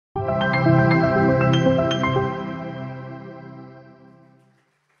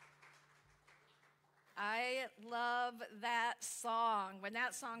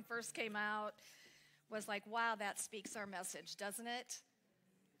that song first came out was like, wow, that speaks our message, doesn't it?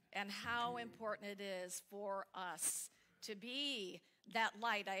 And how important it is for us to be that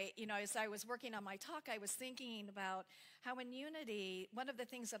light. As I was working on my talk, I was thinking about how in Unity, one of the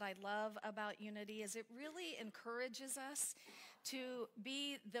things that I love about Unity is it really encourages us to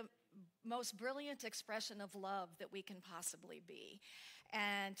be the most brilliant expression of love that we can possibly be,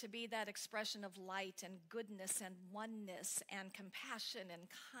 and to be that expression of light and goodness and oneness and compassion and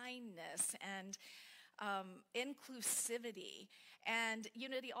kindness and inclusivity. And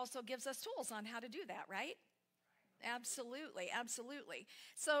Unity also gives us tools on how to do that, right? Absolutely, absolutely.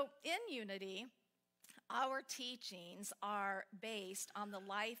 So in Unity, our teachings are based on the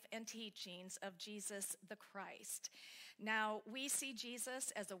life and teachings of Jesus the Christ. Now, we see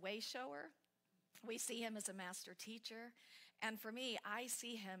Jesus as a way shower. We see him as a master teacher. And for me, I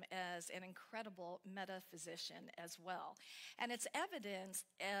see him as an incredible metaphysician as well. And it's evident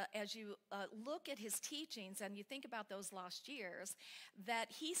as you look at his teachings and you think about those lost years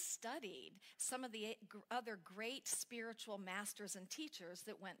that he studied some of the other great spiritual masters and teachers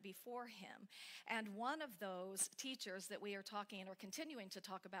that went before him. And one of those teachers that we are talking or continuing to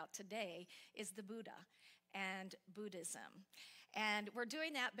talk about today is the Buddha and Buddhism. And we're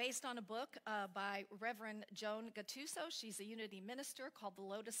doing that based on a book by Reverend Joan Gattuso. She's a Unity minister called The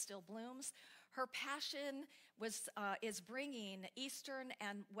Lotus Still Blooms. Her passion is bringing Eastern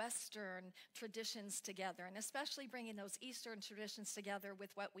and Western traditions together, and especially bringing those Eastern traditions together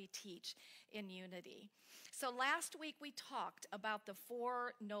with what we teach in Unity. So last week we talked about the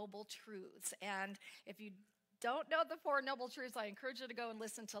Four Noble Truths, and if you don't know the Four Noble Truths, I encourage you to go and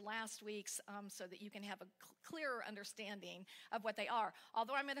listen to last week's so that you can have a clearer understanding of what they are.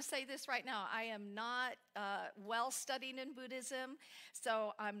 Although I'm going to say this right now, I am not well studied in Buddhism,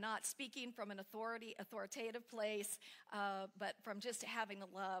 so I'm not speaking from an authoritative place, but from just having a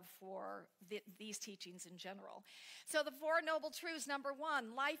love for these teachings in general. So the Four Noble Truths, number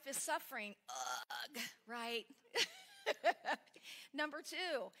one, life is suffering. Ugh, right? Number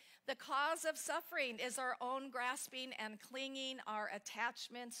two, the cause of suffering is our own grasping and clinging, our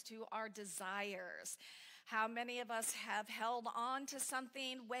attachments to our desires. How many of us have held on to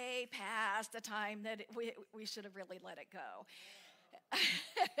something way past the time that we should have really let it go?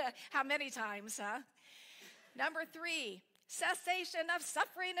 How many times, huh? Number three, cessation of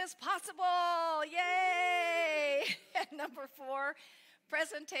suffering is possible. Yay! And number four,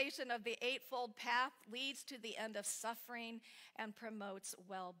 presentation of the Eightfold Path leads to the end of suffering and promotes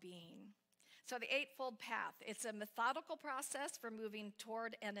well-being. So the Eightfold Path, it's a methodical process for moving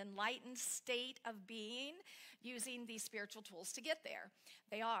toward an enlightened state of being using these spiritual tools to get there.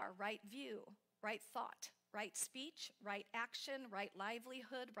 They are right view, right thought, right speech, right action, right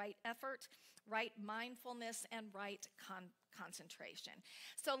livelihood, right effort, right mindfulness, and right concentration.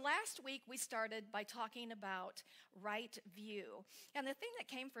 So last week we started by talking about right view. And the thing that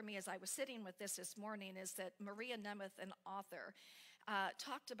came for me as I was sitting with this morning is that Maria Nemeth, an author,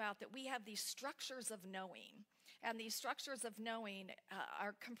 talked about that we have these structures of knowing. And these structures of knowing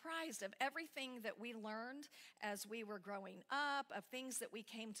are comprised of everything that we learned as we were growing up, of things that we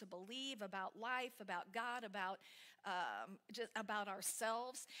came to believe about life, about God, about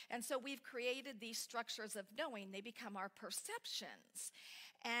ourselves. And so we've created these structures of knowing. They become our perceptions.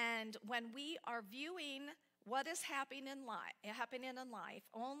 And when we are viewing what is happening in life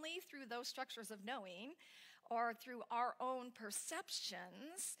only through those structures of knowing or through our own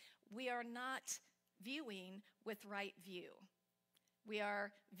perceptions, we are not viewing with right view. We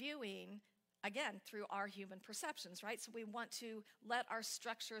are viewing, again, through our human perceptions, right? So we want to let our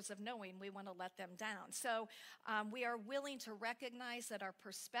structures of knowing, we want to let them down. So we are willing to recognize that our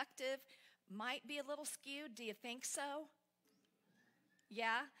perspective might be a little skewed. Do you think so?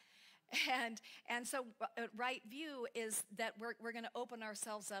 Yeah? And so right view is that we're going to open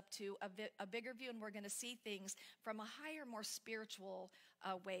ourselves up to a bigger view, and we're going to see things from a higher, more spiritual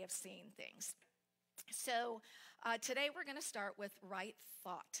way of seeing things. So today we're going to start with right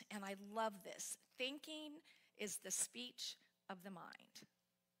thought, and I love this. Thinking is the speech of the mind.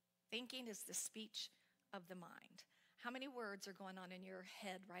 Thinking is the speech of the mind. How many words are going on in your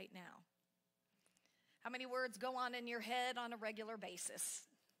head right now? How many words go on in your head on a regular basis?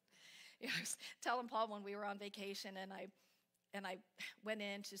 I was telling Paul when we were on vacation, and I went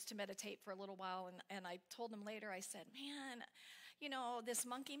in just to meditate for a little while, and I told him later, I said, man, this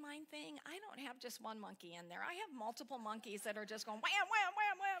monkey mind thing, I don't have just one monkey in there. I have multiple monkeys that are just going wham, wham,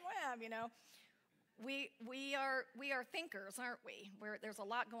 wham, wham, wham, We are thinkers, aren't we? There's a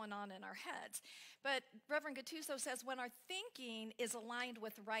lot going on in our heads. But Reverend Gattuso says when our thinking is aligned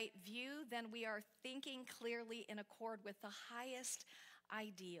with right view, then we are thinking clearly in accord with the highest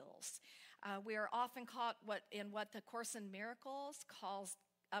ideals. We are often caught in what the Course in Miracles calls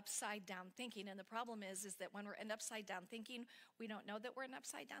upside down thinking. And the problem is that when we're in upside down thinking, we don't know that we're in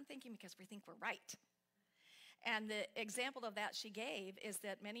upside down thinking because we think we're right. And the example of that she gave is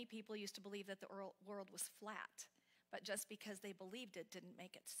that many people used to believe that the world was flat, but just because they believed it didn't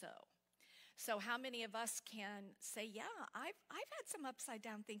make it so. So how many of us can say, yeah, I've had some upside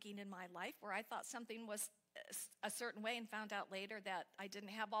down thinking in my life where I thought something was a certain way and found out later that I didn't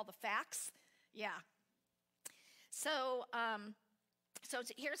have all the facts? Yeah. So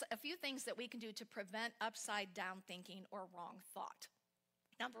here's a few things that we can do to prevent upside down thinking or wrong thought.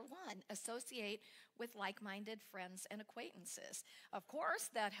 Number one, associate with like-minded friends and acquaintances. Of course,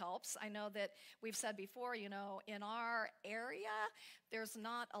 that helps. I know that we've said before, in our area, there's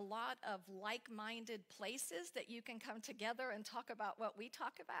not a lot of like-minded places that you can come together and talk about what we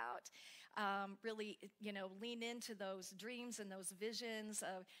talk about. Really, lean into those dreams and those visions.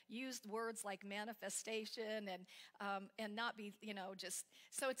 Use words like manifestation and not be, just.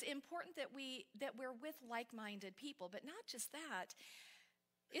 So it's important that we're with like-minded people, but not just that.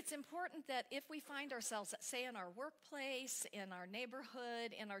 It's important that if we find ourselves, say, in our workplace, in our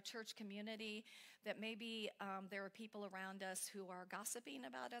neighborhood, in our church community, that maybe there are people around us who are gossiping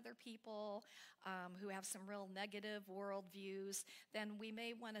about other people, who have some real negative worldviews, then we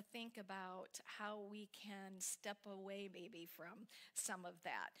may want to think about how we can step away maybe from some of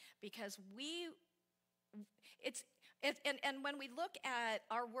that. Because and when we look at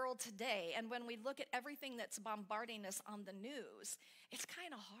our world today, and when we look at everything that's bombarding us on the news, it's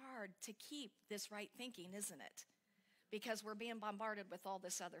kind of hard to keep this right thinking, isn't it? Because we're being bombarded with all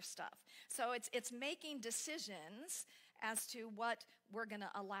this other stuff. So it's making decisions as to what we're going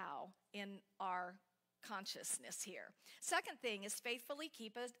to allow in our consciousness here. Second thing is faithfully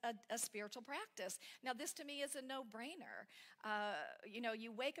keep a spiritual practice. Now, this to me is a no-brainer.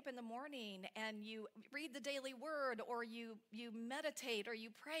 You wake up in the morning and you read the daily word, or you meditate, or you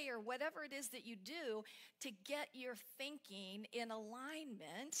pray, or whatever it is that you do to get your thinking in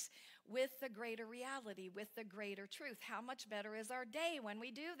alignment with the greater reality, with the greater truth. How much better is our day when we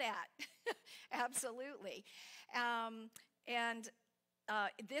do that? Absolutely. And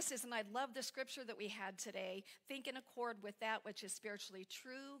I love the scripture that we had today, think in accord with that which is spiritually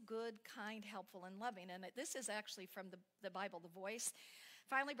true, good, kind, helpful, and loving. And this is actually from the Bible, The Voice.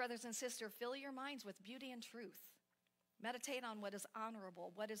 Finally, brothers and sisters, fill your minds with beauty and truth. Meditate on what is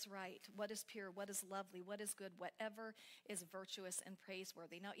honorable, what is right, what is pure, what is lovely, what is good, whatever is virtuous and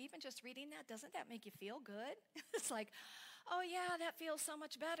praiseworthy. Now, even just reading that, doesn't that make you feel good? It's like, oh yeah, that feels so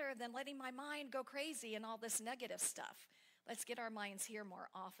much better than letting my mind go crazy and all this negative stuff. Let's get our minds here more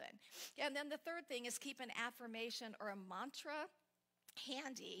often. And then the third thing is keep an affirmation or a mantra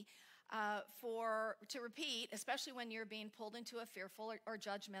handy to repeat, especially when you're being pulled into a fearful or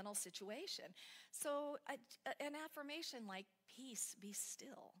judgmental situation. So an affirmation like, peace, be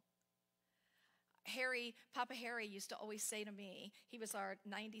still. Papa Harry used to always say to me, he was our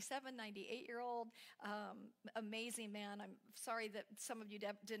 97, 98-year-old amazing man. I'm sorry that some of you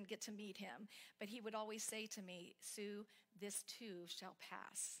didn't get to meet him, but he would always say to me, Sue, this too shall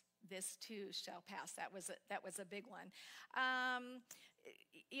pass. This too shall pass. That was a big one.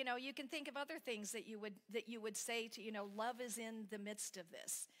 You can think of other things that you would say to, love is in the midst of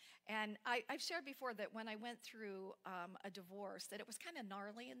this. And I've shared before that when I went through a divorce, that it was kind of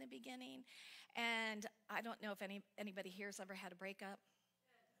gnarly in the beginning. And I don't know if anybody here has ever had a breakup.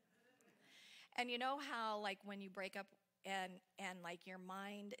 And you know how, like, when you break up and like your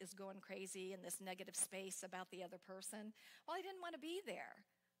mind is going crazy in this negative space about the other person? Well, I didn't want to be there.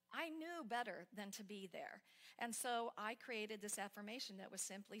 I knew better than to be there. And so I created this affirmation that was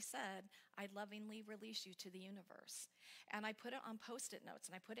simply said, I lovingly release you to the universe. And I put it on Post-it notes,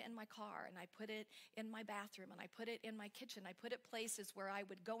 and I put it in my car, and I put it in my bathroom, and I put it in my kitchen. I put it places where I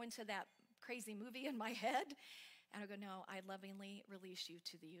would go into that crazy movie in my head, and I go, no, I lovingly release you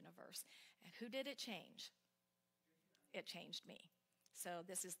to the universe. And who did it change? It changed me. So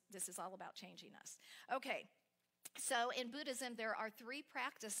this is all about changing us. Okay. So in Buddhism, there are 3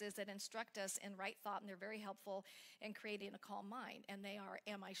 practices that instruct us in right thought, and they're very helpful in creating a calm mind. And they are,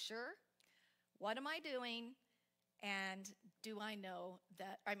 am I sure? What am I doing? And do I know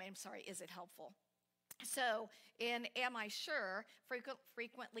that, is it helpful? So in am I sure,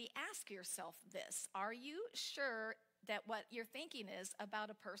 frequently ask yourself this. Are you sure that what you're thinking is about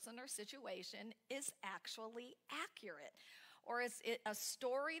a person or situation is actually accurate? Or is it a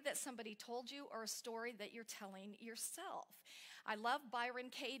story that somebody told you, or a story that you're telling yourself? I love Byron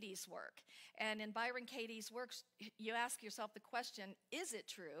Katie's work. And in Byron Katie's works, you ask yourself the question, is it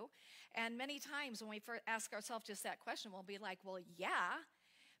true? And many times when we first ask ourselves just that question, we'll be like, well, yeah.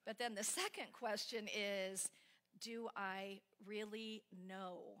 But then the second question is, do I really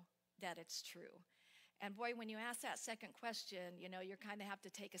know that it's true? And boy, when you ask that second question, you kind of have to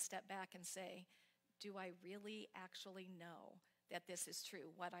take a step back and say, do I really actually know that this is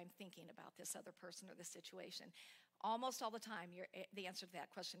true, what I'm thinking about this other person or the situation? Almost all the time, the answer to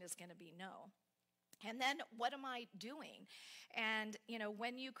that question is going to be no. And then, what am I doing? And,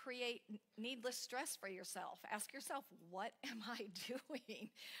 when you create needless stress for yourself, ask yourself, what am I doing?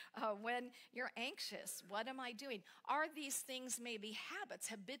 When you're anxious, what am I doing? Are these things maybe habits,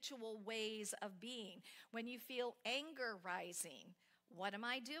 habitual ways of being? When you feel anger rising, what am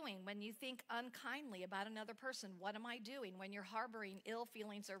I doing? When you think unkindly about another person, what am I doing? When you're harboring ill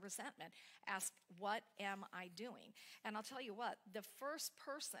feelings or resentment, ask, what am I doing? And I'll tell you what, the first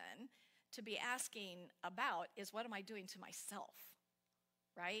person to be asking about is, what am I doing to myself,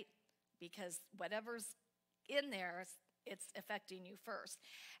 right? Because whatever's in there, it's affecting you first.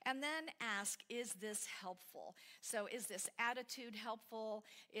 And then ask, is this helpful? So is this attitude helpful?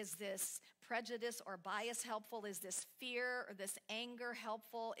 Is this prejudice or bias helpful? Is this fear or this anger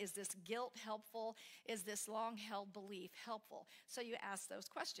helpful? Is this guilt helpful? Is this long-held belief helpful? So you ask those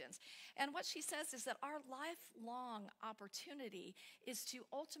questions. And what she says is that our lifelong opportunity is to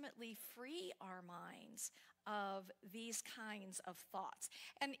ultimately free our minds of these kinds of thoughts.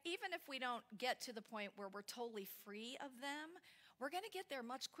 And even if we don't get to the point where we're totally free of them, we're going to get there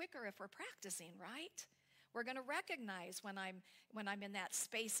much quicker if we're practicing, right? We're going to recognize when I'm in that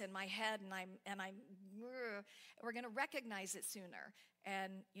space in my head we're going to recognize it sooner.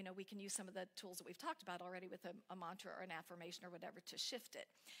 And, we can use some of the tools that we've talked about already with a mantra or an affirmation or whatever to shift it.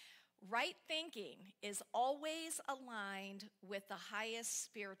 Right thinking is always aligned with the highest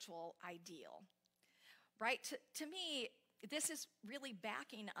spiritual ideal. Right? To me, this is really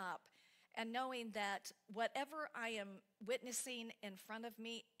backing up and knowing that whatever I am witnessing in front of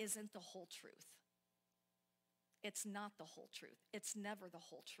me isn't the whole truth. It's not the whole truth. It's never the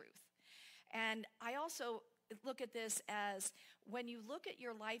whole truth. And I also look at this as when you look at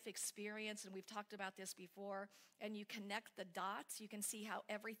your life experience, and we've talked about this before, and you connect the dots, you can see how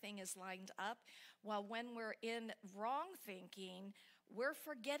everything is lined up. While when we're in wrong thinking, we're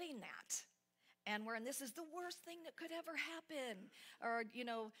forgetting that. And this is the worst thing that could ever happen. Or,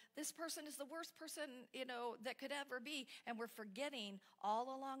 this person is the worst person, that could ever be. And we're forgetting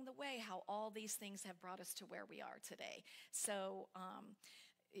all along the way how all these things have brought us to where we are today. So,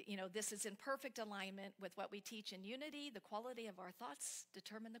 this is in perfect alignment with what we teach in Unity. The quality of our thoughts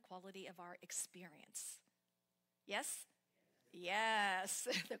determine the quality of our experience. Yes? Yes.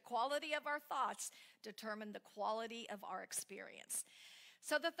 The quality of our thoughts determine the quality of our experience.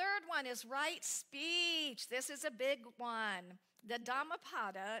 So the third one is right speech. This is a big one. The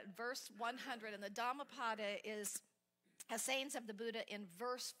Dhammapada, verse 100, and the Dhammapada is a sayings of the Buddha in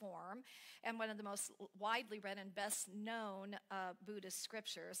verse form, and one of the most widely read and best known Buddhist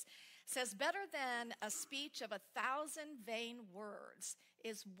scriptures, says, better than a speech of 1,000 vain words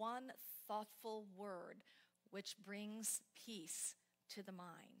is one thoughtful word which brings peace to the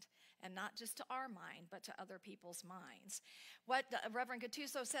mind. And not just to our mind, but to other people's minds. What Reverend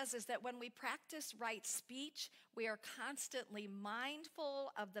Gattuso says is that when we practice right speech, we are constantly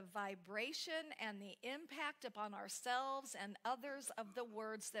mindful of the vibration and the impact upon ourselves and others of the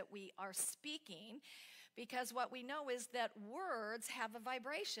words that we are speaking. Because what we know is that words have a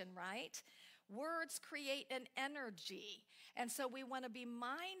vibration, right? Words create an energy. And so we want to be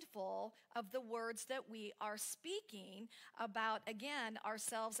mindful of the words that we are speaking about, again,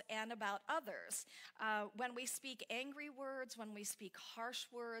 ourselves and about others. When we speak angry words, when we speak harsh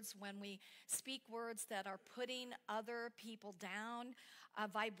words, when we speak words that are putting other people down, a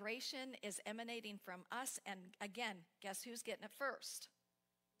vibration is emanating from us. And again, guess who's getting it first?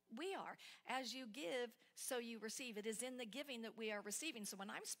 We are. As you give, so you receive. It is in the giving that we are receiving. So when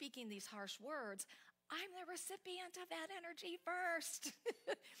I'm speaking these harsh words, I'm the recipient of that energy first.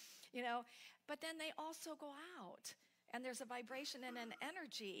 But then they also go out. And there's a vibration and an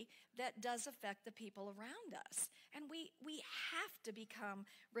energy that does affect the people around us. And we have to become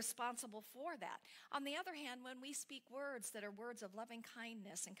responsible for that. On the other hand, when we speak words that are words of loving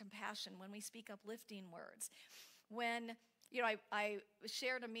kindness and compassion, when we speak uplifting words, when I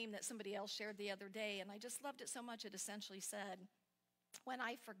shared a meme that somebody else shared the other day, and I just loved it so much. It essentially said, when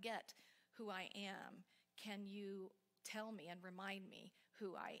I forget who I am, can you tell me and remind me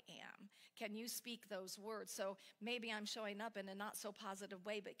who I am? Can you speak those words? So maybe I'm showing up in a not so positive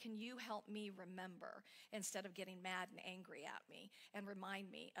way, but can you help me remember instead of getting mad and angry at me, and remind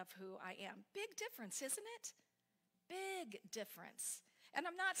me of who I am? Big difference, isn't it? Big difference. And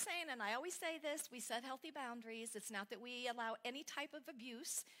I'm not saying, and I always say this, we set healthy boundaries. It's not that we allow any type of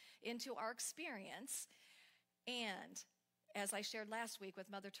abuse into our experience. And as I shared last week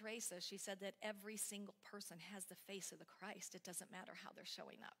with Mother Teresa, she said that every single person has the face of the Christ. It doesn't matter how they're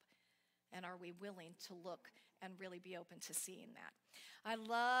showing up. And are we willing to look and really be open to seeing that? I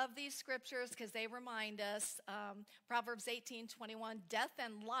love these scriptures because they remind us, Proverbs 18:21, death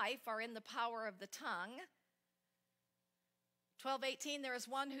and life are in the power of the tongue. 12:18, there is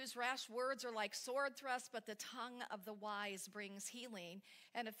one whose rash words are like sword thrusts, but the tongue of the wise brings healing.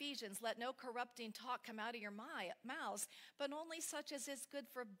 And Ephesians, let no corrupting talk come out of your mouths, but only such as is good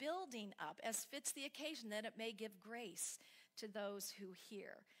for building up, as fits the occasion, that it may give grace to those who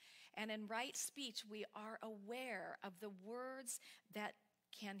hear. And in right speech, we are aware of the words that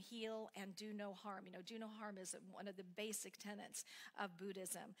can heal and do no harm. You know, do no harm is one of the basic tenets of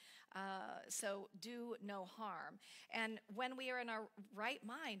Buddhism. So do no harm. And when we are in our right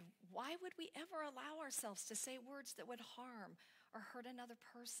mind, why would we ever allow ourselves to say words that would harm or hurt another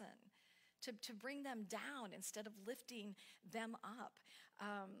person? To bring them down instead of lifting them up.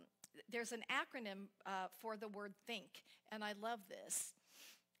 There's an acronym for the word think, and I love this.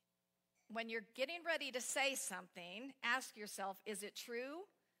 When you're getting ready to say something, ask yourself, is it true?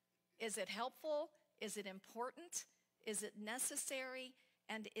 Is it helpful? Is it important? Is it necessary?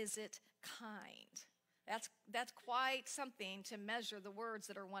 And is it kind? That's quite something to measure the words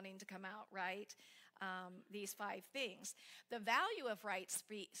that are wanting to come out, right? These 5 things. The value of right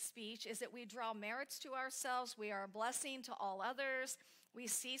speech is that we draw merits to ourselves. We are a blessing to all others. We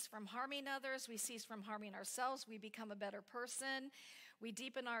cease from harming others. We cease from harming ourselves. We become a better person. We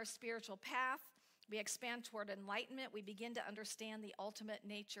deepen our spiritual path. We expand toward enlightenment. We begin to understand the ultimate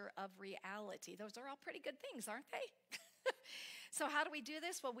nature of reality. Those are all pretty good things, aren't they? So how do we do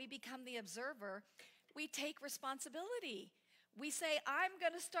this? Well, we become the observer. We take responsibility. We say, I'm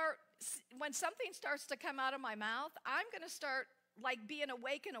going to start, when something starts to come out of my mouth, I'm going to start like being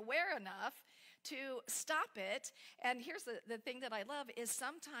awake and aware enough to stop it. And here's the thing that I love is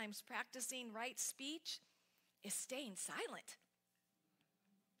sometimes practicing right speech is staying silent.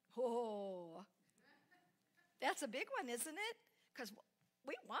 Oh, that's a big one, isn't it? Because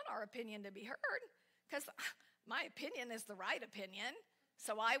we want our opinion to be heard, because my opinion is the right opinion,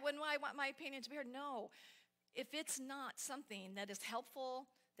 so why wouldn't I want my opinion to be heard? No, if it's not something that is helpful,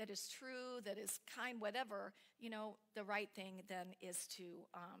 that is true, that is kind, whatever, the right thing then is to,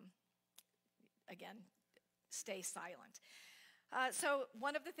 again, stay silent. So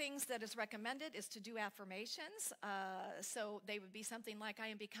one of the things that is recommended is to do affirmations. So they would be something like, I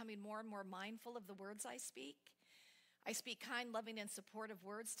am becoming more and more mindful of the words I speak. I speak kind, loving, and supportive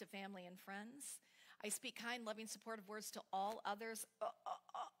words to family and friends. I speak kind, loving, supportive words to all others,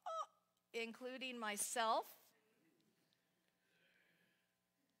 including myself.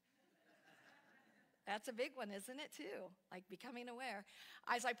 That's a big one, isn't it, too? Like becoming aware.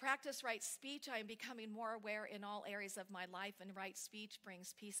 As I practice right speech, I am becoming more aware in all areas of my life, and right speech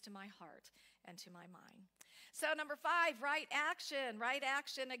brings peace to my heart and to my mind. So number 5, right action. Right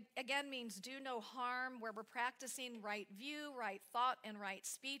action, again, means do no harm, where we're practicing right view, right thought, and right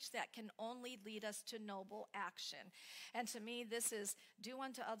speech that can only lead us to noble action. And to me, this is do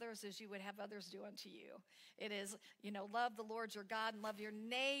unto others as you would have others do unto you. It is, love the Lord your God and love your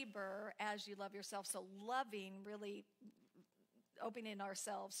neighbor as you love yourself. So loving, really opening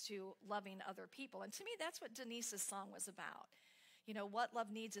ourselves to loving other people. And to me, that's what Denise's song was about. What love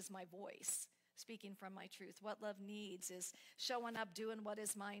needs is my voice, speaking from my truth. What love needs is showing up, doing what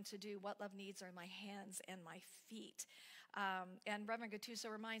is mine to do. What love needs are my hands and my feet. And Reverend Gattuso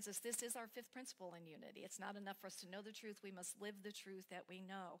reminds us this is our 5th principle in unity. It's not enough for us to know the truth. We must live the truth that we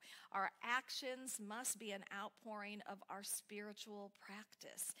know. Our actions must be an outpouring of our spiritual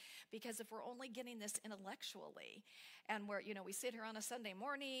practice. Because if we're only getting this intellectually, and we sit here on a Sunday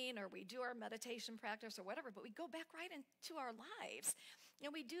morning, or we do our meditation practice or whatever, but we go back right into our lives,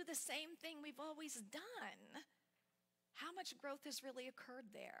 and we do the same thing we've always done, how much growth has really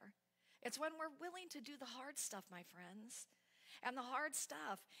occurred there? It's when we're willing to do the hard stuff, my friends. And the hard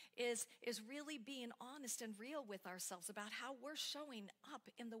stuff is really being honest and real with ourselves about how we're showing up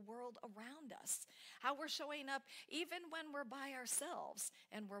in the world around us, how we're showing up even when we're by ourselves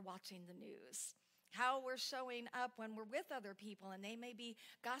and we're watching the news. how we're showing up when we're with other people and they may be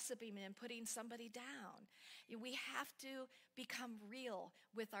gossiping and putting somebody down. We have to become real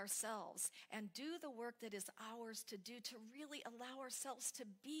with ourselves and do the work that is ours to do, to really allow ourselves to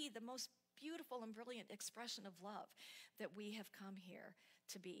be the most beautiful and brilliant expression of love that we have come here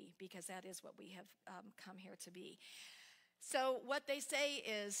to be, because that is what we have come here to be. So what they say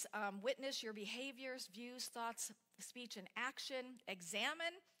is witness your behaviors, views, thoughts, speech, and action.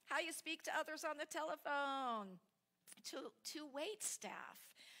 Examine how you speak to others on the telephone, to wait staff,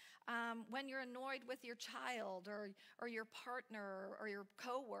 when you're annoyed with your child or your partner or your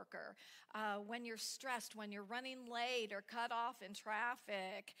coworker, when you're stressed, when you're running late or cut off in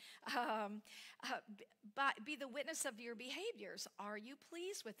traffic. Be the witness of your behaviors. Are you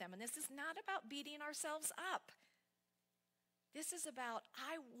pleased with them? And this is not about beating ourselves up. This is about,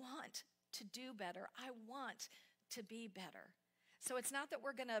 I want to do better. I want to be better. So it's not that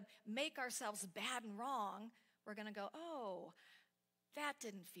we're going to make ourselves bad and wrong. We're going to go, oh, that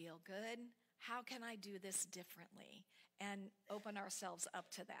didn't feel good. How can I do this differently? And open ourselves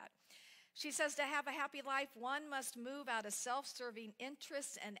up to that. She says to have a happy life, one must move out of self-serving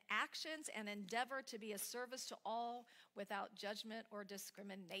interests and actions and endeavor to be a service to all without judgment or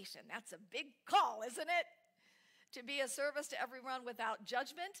discrimination. That's a big call, isn't it? To be a service to everyone without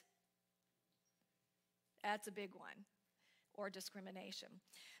judgment. That's a big one. Or discrimination.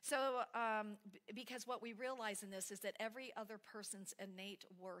 So, because what we realize in this is that every other person's innate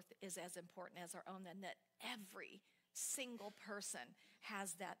worth is as important as our own, and that every single person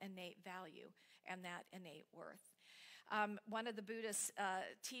has that innate value and that innate worth. One of the Buddhist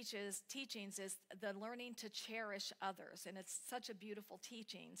teachings is the learning to cherish others, and it's such a beautiful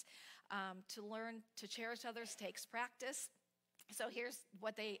teachings. To learn to cherish others takes practice. So here's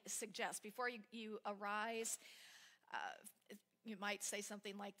what they suggest. Before you arise, you might say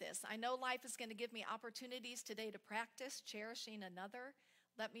something like this. I know life is going to give me opportunities today to practice cherishing another.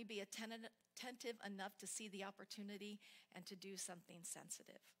 Let me be attentive enough to see the opportunity and to do something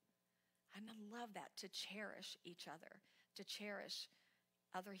sensitive. And I love that, to cherish each other, to cherish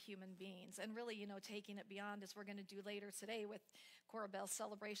other human beings. And really, taking it beyond, as we're going to do later today with Cora Bell's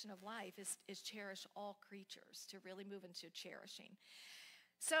celebration of life, is cherish all creatures, to really move into cherishing.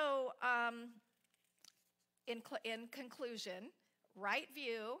 So, in conclusion, right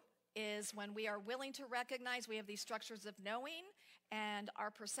view is when we are willing to recognize we have these structures of knowing and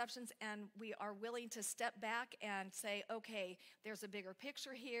our perceptions, and we are willing to step back and say, okay, there's a bigger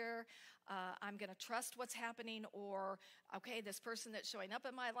picture here. I'm going to trust what's happening, or, okay, this person that's showing up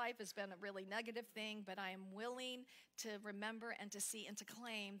in my life has been a really negative thing, but I am willing to remember and to see and to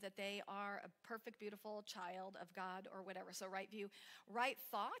claim that they are a perfect, beautiful child of God or whatever. So right view. Right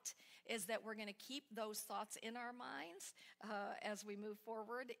thought is that we're going to keep those thoughts in our minds as we move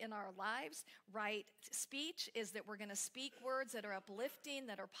forward in our lives. Right speech is that we're going to speak words that are uplifting,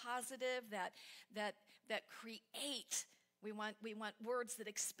 that are positive, that create. We want words that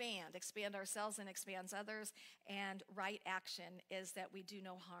expand ourselves and expands others. And right action is that we do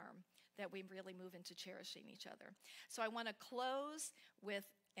no harm, that we really move into cherishing each other. So I want to close with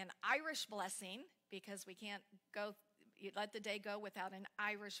an Irish blessing, because we can't let the day go without an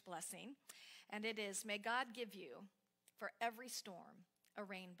Irish blessing. And it is, may God give you, for every storm, a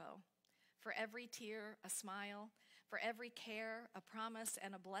rainbow, for every tear, a smile, for every care, a promise,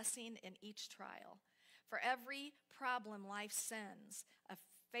 and a blessing in each trial. For every problem life sends, a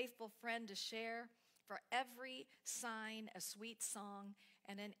faithful friend to share. For every sign, a sweet song,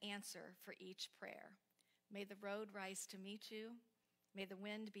 and an answer for each prayer. May the road rise to meet you. May the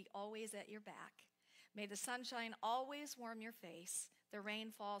wind be always at your back. May the sunshine always warm your face. The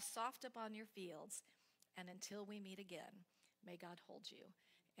rain fall soft upon your fields. And until we meet again, may God hold you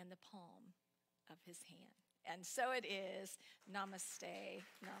in the palm of his hand. And so it is. Namaste.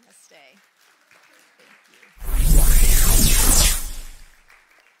 Namaste. Thank you.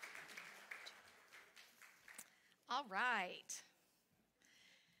 All right.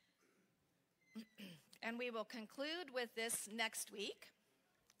 And we will conclude with this next week.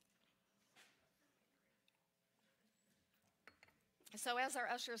 So as our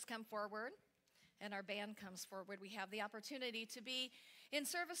ushers come forward and our band comes forward, we have the opportunity to be in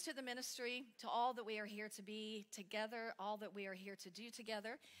service to the ministry, to all that we are here to be together, all that we are here to do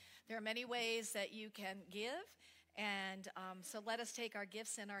together. There are many ways that you can give, and so let us take our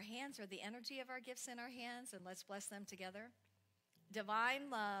gifts in our hands, or the energy of our gifts in our hands, and let's bless them together. Divine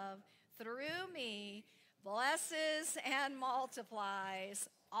love through me blesses and multiplies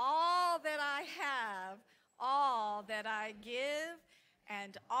all that I have, all that I give,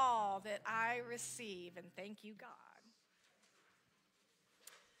 and all that I receive. And thank you, God.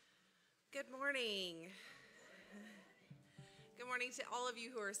 Good morning. Good morning to all of you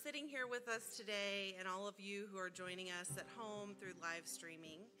who are sitting here with us today and all of you who are joining us at home through live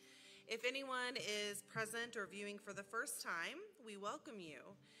streaming. If anyone is present or viewing for the first time, we welcome you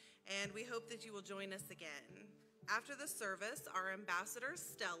and we hope that you will join us again. After the service, our ambassador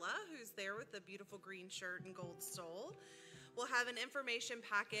Stella, who's there with the beautiful green shirt and gold stole, will have an information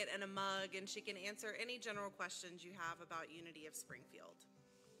packet and a mug, and she can answer any general questions you have about Unity of Springfield.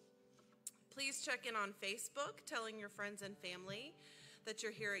 Please check in on Facebook, telling your friends and family that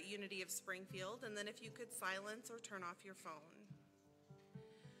you're here at Unity of Springfield, and then if you could silence or turn off your phone.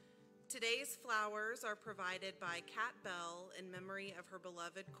 Today's flowers are provided by Kat Bell in memory of her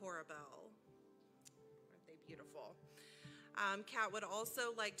beloved Cora Bell. Aren't they beautiful? Kat would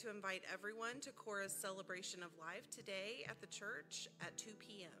also like to invite everyone to Cora's celebration of life today at the church at 2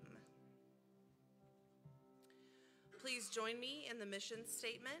 p.m. Please join me in the mission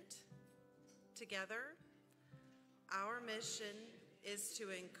statement. Together, our mission is to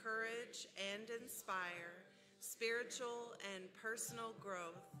encourage and inspire spiritual and personal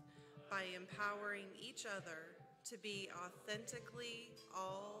growth by empowering each other to be authentically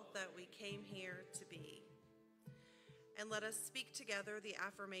all that we came here to be. And let us speak together the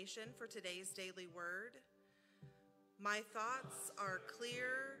affirmation for today's daily word. My thoughts are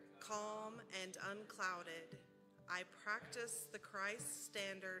clear, calm, and unclouded. I practice the Christ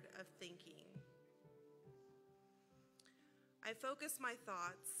standard of thinking. I focus my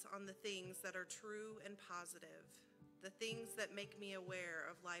thoughts on the things that are true and positive, the things that make me aware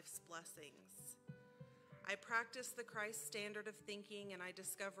of life's blessings. I practice the Christ standard of thinking and I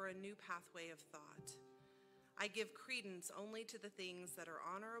discover a new pathway of thought. I give credence only to the things that are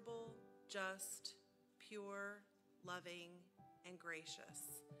honorable, just, pure, loving, and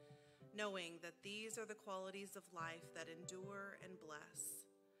gracious, knowing that these are the qualities of life that endure and bless.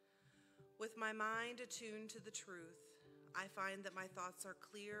 With my mind attuned to the truth, I find that my thoughts are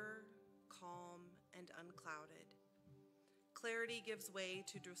clear, calm, and unclouded. Clarity gives way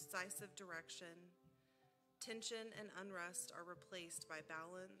to decisive direction. Tension and unrest are replaced by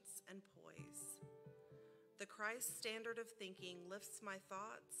balance and poise. The Christ standard of thinking lifts my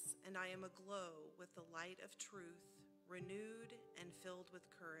thoughts, and I am aglow with the light of truth, renewed and filled with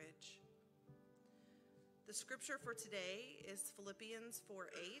courage. The scripture for today is Philippians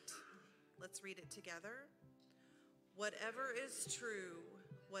 4:8. Let's read it together. Whatever is true,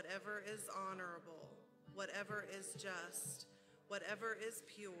 whatever is honorable, whatever is just, whatever is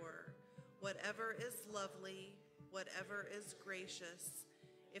pure, whatever is lovely, whatever is gracious,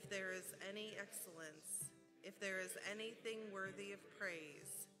 if there is any excellence, if there is anything worthy of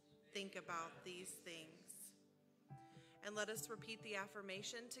praise, think about these things. And let us repeat the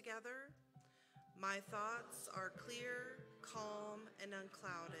affirmation together. My thoughts are clear, calm, and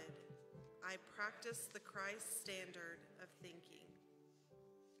unclouded. I practice the Christ standard of thinking.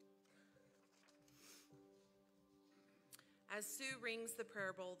 As Sue rings the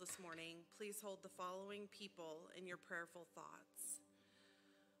prayer bowl this morning, please hold the following people in your prayerful thoughts.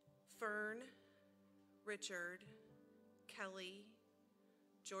 Fern, Richard, Kelly,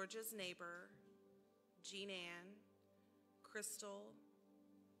 George's neighbor, Jean Ann, Crystal,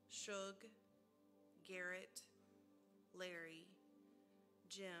 Shug, Garrett, Larry,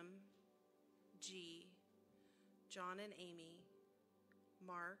 Jim, G, John and Amy,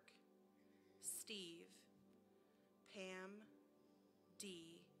 Mark, Steve, Pam,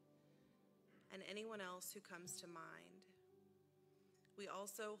 Dee, and anyone else who comes to mind. We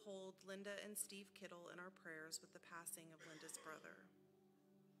also hold Linda and Steve Kittle in our prayers with the passing of Linda's brother.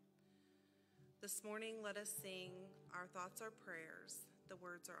 This morning, let us sing Our Thoughts Are Prayers. The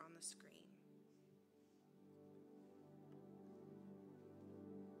words are on the screen.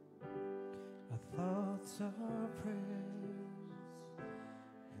 Our thoughts are prayers,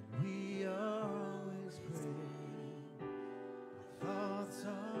 and we are always praying. Our thoughts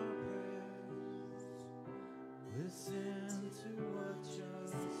are prayers. Listen to what you're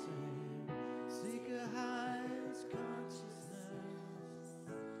saying. Seek a highest consciousness,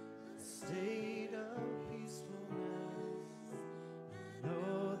 a state of peacefulness.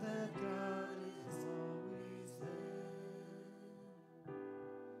 Know that God is always there.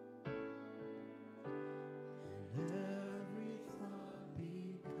 And every thought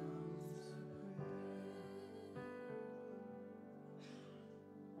becomes a prayer.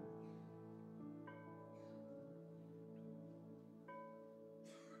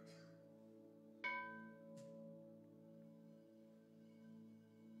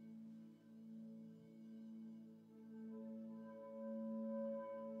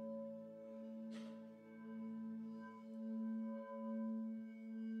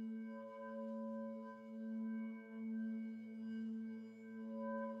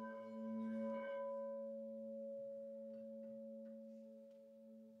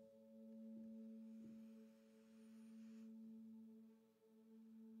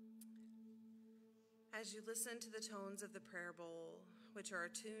 As you listen to the tones of the prayer bowl, which are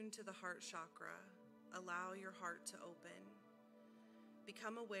attuned to the heart chakra, allow your heart to open.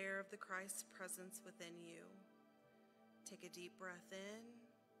 Become aware of the Christ's presence within you. Take a deep breath in,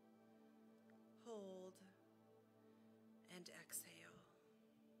 hold, and exhale.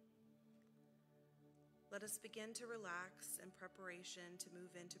 Let us begin to relax in preparation to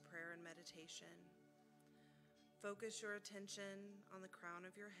move into prayer and meditation. Focus your attention on the crown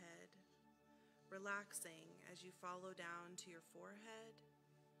of your head, relaxing as you follow down to your forehead,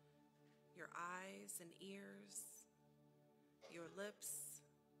 your eyes and ears, your lips,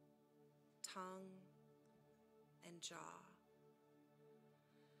 tongue, and jaw.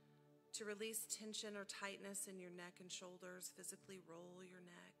 To release tension or tightness in your neck and shoulders, physically roll your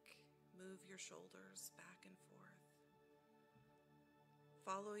neck, move your shoulders back and forth.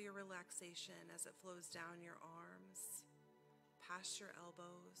 Follow your relaxation as it flows down your arms, past your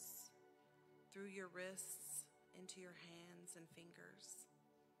elbows, through your wrists, into your hands and fingers.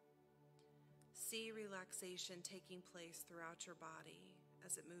 See relaxation taking place throughout your body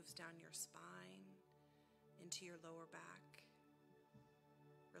as it moves down your spine, into your lower back.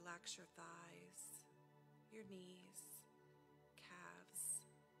 Relax your thighs, your knees, calves,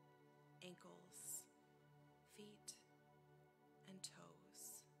 ankles, feet, and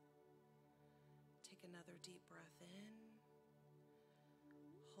toes. Take another deep breath in,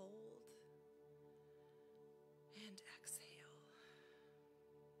 hold, and exhale.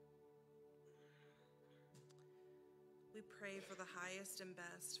 We pray for the highest and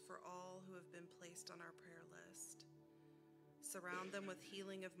best for all who have been placed on our prayer list. Surround them with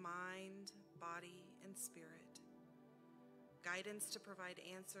healing of mind, body, and spirit. Guidance to provide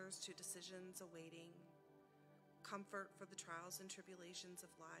answers to decisions awaiting. Comfort for the trials and tribulations of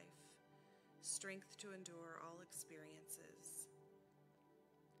life. Strength to endure all experiences.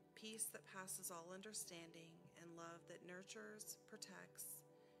 Peace that passes all understanding, and love that nurtures, protects,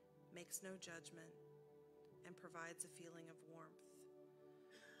 makes no judgment, and provides a feeling of warmth.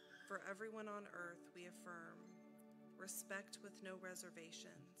 For everyone on earth, we affirm respect with no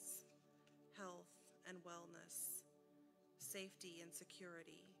reservations, health and wellness, safety and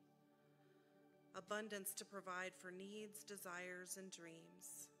security, abundance to provide for needs, desires, and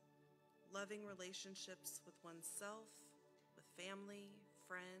dreams, loving relationships with oneself, with family,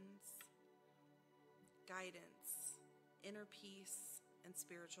 friends, guidance, inner peace, and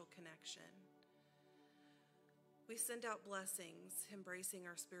spiritual connection. We send out blessings, embracing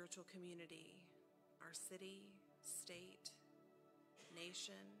our spiritual community, our city, state,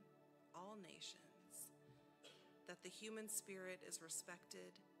 nation, all nations, that the human spirit is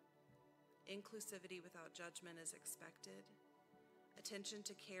respected, inclusivity without judgment is expected, attention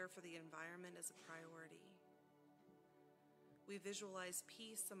to care for the environment is a priority. We visualize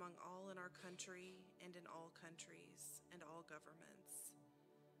peace among all in our country and in all countries and all governments,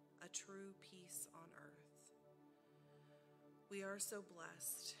 a true peace on earth. We are so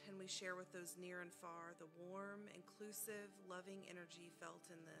blessed, and we share with those near and far the warm, inclusive, loving energy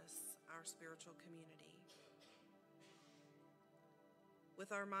felt in this, our spiritual community.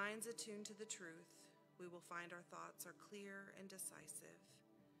 With our minds attuned to the truth, we will find our thoughts are clear and decisive.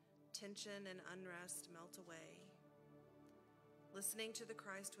 Tension and unrest melt away. Listening to the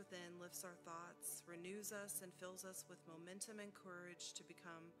Christ within lifts our thoughts, renews us, and fills us with momentum and courage to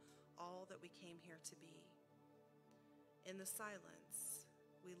become all that we came here to be. In the silence,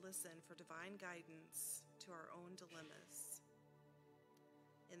 we listen for divine guidance to our own dilemmas.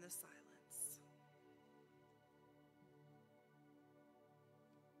 In the silence.